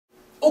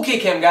Okay,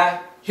 Chemguy,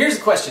 here's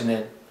the question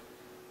then.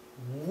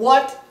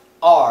 What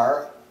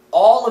are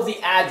all of the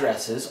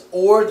addresses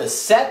or the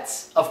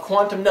sets of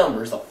quantum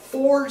numbers, the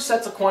 4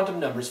 sets of quantum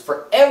numbers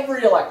for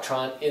every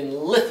electron in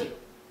lithium?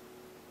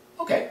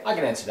 Okay, I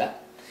can answer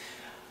that.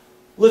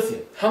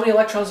 Lithium. How many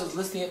electrons does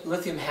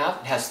lithium have?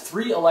 It has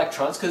 3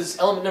 electrons because it's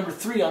element number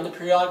 3 on the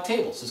periodic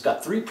table. So it's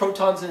got 3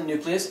 protons in the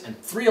nucleus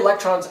and 3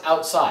 electrons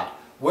outside.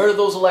 Where are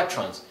those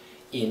electrons?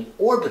 In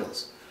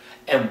orbitals.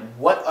 And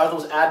what are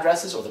those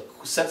addresses or the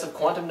sets of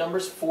quantum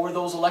numbers for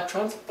those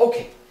electrons?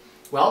 Okay,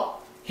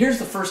 well, here's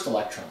the first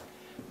electron.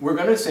 We're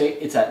going to say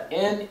it's at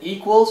n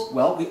equals,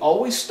 well, we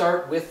always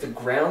start with the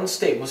ground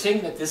state. We're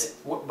saying that this,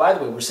 by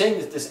the way, we're saying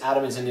that this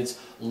atom is in its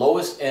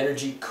lowest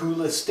energy,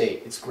 coolest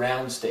state, its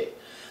ground state.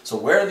 So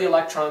where are the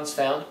electrons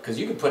found? Because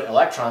you can put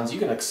electrons, you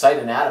can excite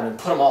an atom and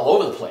put them all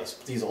over the place,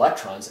 these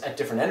electrons at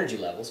different energy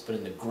levels, but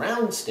in the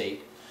ground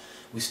state,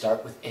 we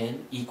start with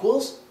n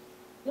equals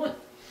 1.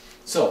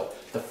 So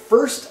the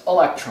first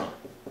electron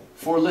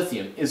for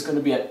lithium is going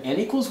to be at n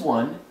equals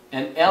 1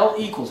 and L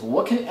equals,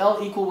 what can L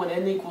equal when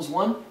n equals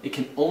 1? It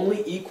can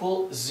only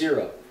equal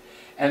 0.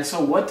 And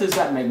so what does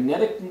that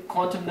magnetic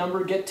quantum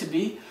number get to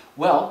be?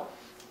 Well,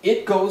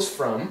 it goes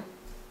from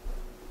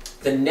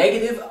the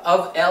negative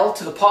of L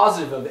to the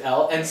positive of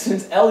L, and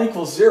since L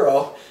equals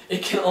 0,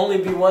 it can only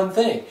be one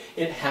thing.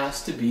 It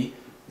has to be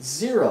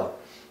 0,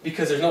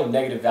 because there's no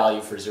negative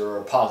value for 0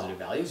 or positive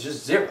value, it's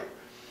just 0.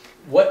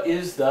 What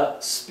is the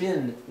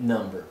spin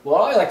number?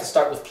 Well, I like to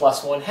start with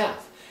plus 1/2.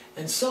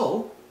 And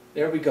so,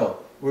 there we go.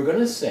 We're going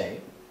to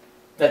say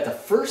that the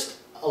first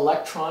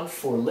electron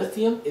for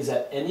lithium is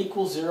at n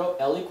equals 0,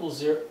 L equals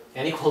 0,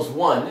 n equals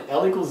 1,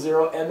 L equals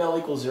 0, ML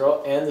equals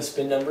 0, and the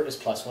spin number is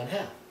plus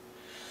 1/2.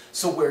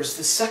 So where's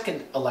the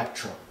second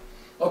electron?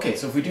 Okay,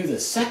 so if we do the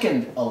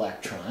second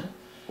electron,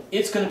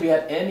 it's going to be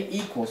at n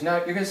equals. Now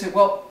you're going to say,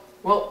 well,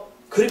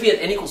 could it be at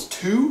n equals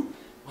 2?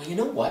 Well, you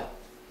know what?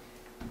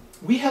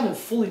 We haven't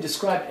fully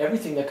described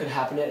everything that could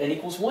happen at n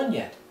equals 1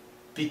 yet,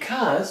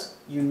 because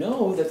you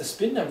know that the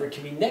spin number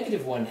can be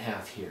negative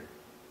 1/2 here.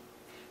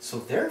 So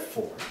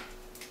therefore,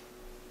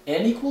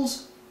 n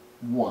equals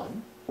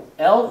 1,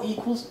 L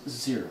equals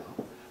 0.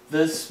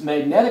 This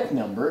magnetic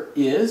number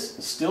is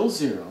still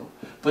 0,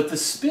 but the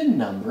spin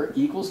number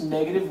equals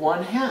negative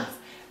 1/2.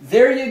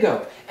 There you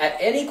go. At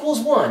n equals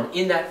 1,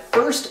 in that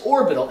first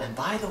orbital, and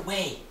by the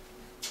way,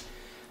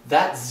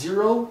 that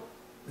 0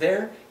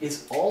 there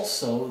is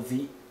also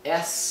the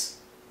s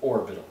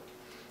orbital.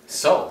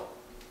 So,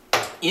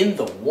 in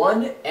the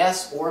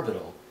 1s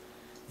orbital,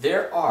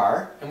 there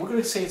are, and we're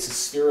going to say it's a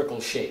spherical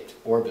shaped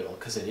orbital,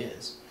 because it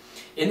is.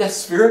 In that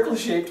spherical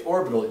shaped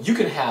orbital, you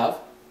can have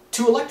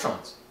 2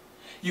 electrons.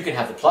 You can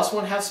have the plus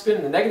 1/2 spin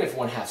and the negative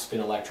 1/2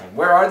 spin electron.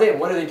 Where are they and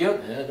what are they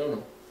doing? I don't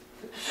know.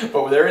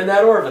 But they're in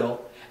that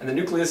orbital, and the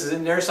nucleus is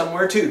in there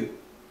somewhere too.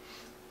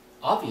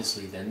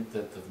 Obviously then,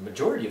 the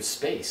majority of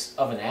space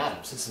of an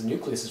atom, since the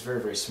nucleus is very,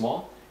 very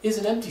small, is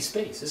an empty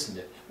space, isn't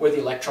it? Where the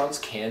electrons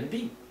can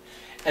be.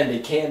 And they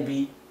can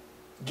be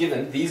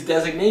given these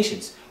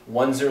designations.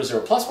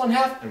 100 plus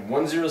 1/2 and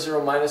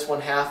 100 minus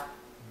 1/2.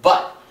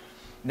 But,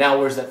 now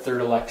where's that third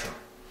electron?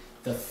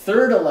 The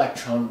third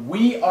electron,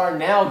 we are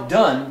now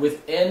done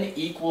with n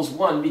equals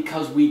 1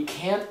 because we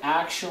can't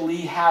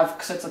actually have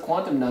sets of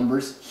quantum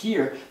numbers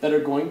here that are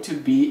going to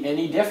be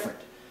any different.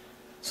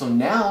 So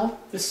now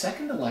the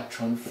second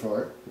electron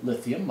for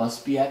lithium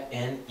must be at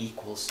n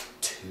equals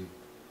 2.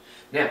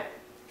 Now,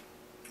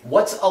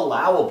 what's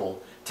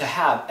allowable to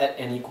have at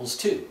n equals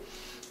 2?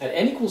 At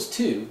n equals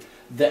 2,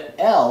 the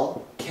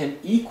L can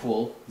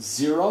equal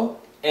 0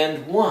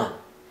 and 1.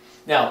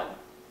 Now,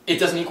 it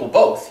doesn't equal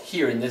both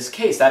here in this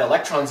case. That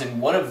electron's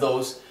in one of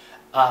those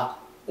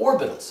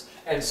orbitals.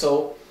 And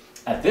so,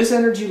 at this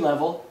energy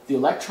level, the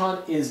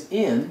electron is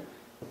in,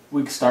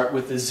 we start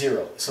with the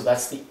 0. So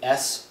that's the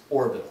s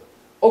orbital.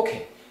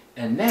 Okay,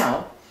 and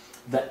now,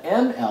 the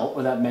ML,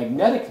 or that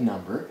magnetic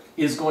number,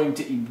 is going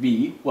to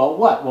be, well,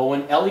 what? Well,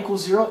 when L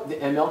equals 0, the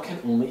ML can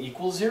only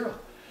equal 0.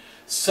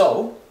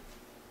 So,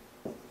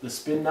 the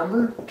spin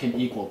number can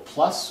equal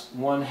plus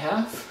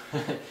 1/2.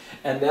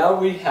 And now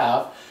we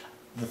have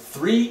the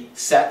 3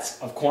 sets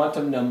of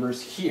quantum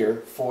numbers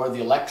here for the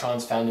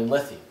electrons found in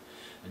lithium.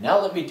 And now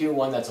let me do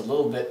one that's a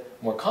little bit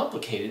more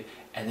complicated,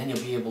 and then you'll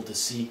be able to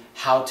see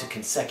how to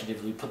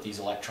consecutively put these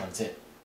electrons in.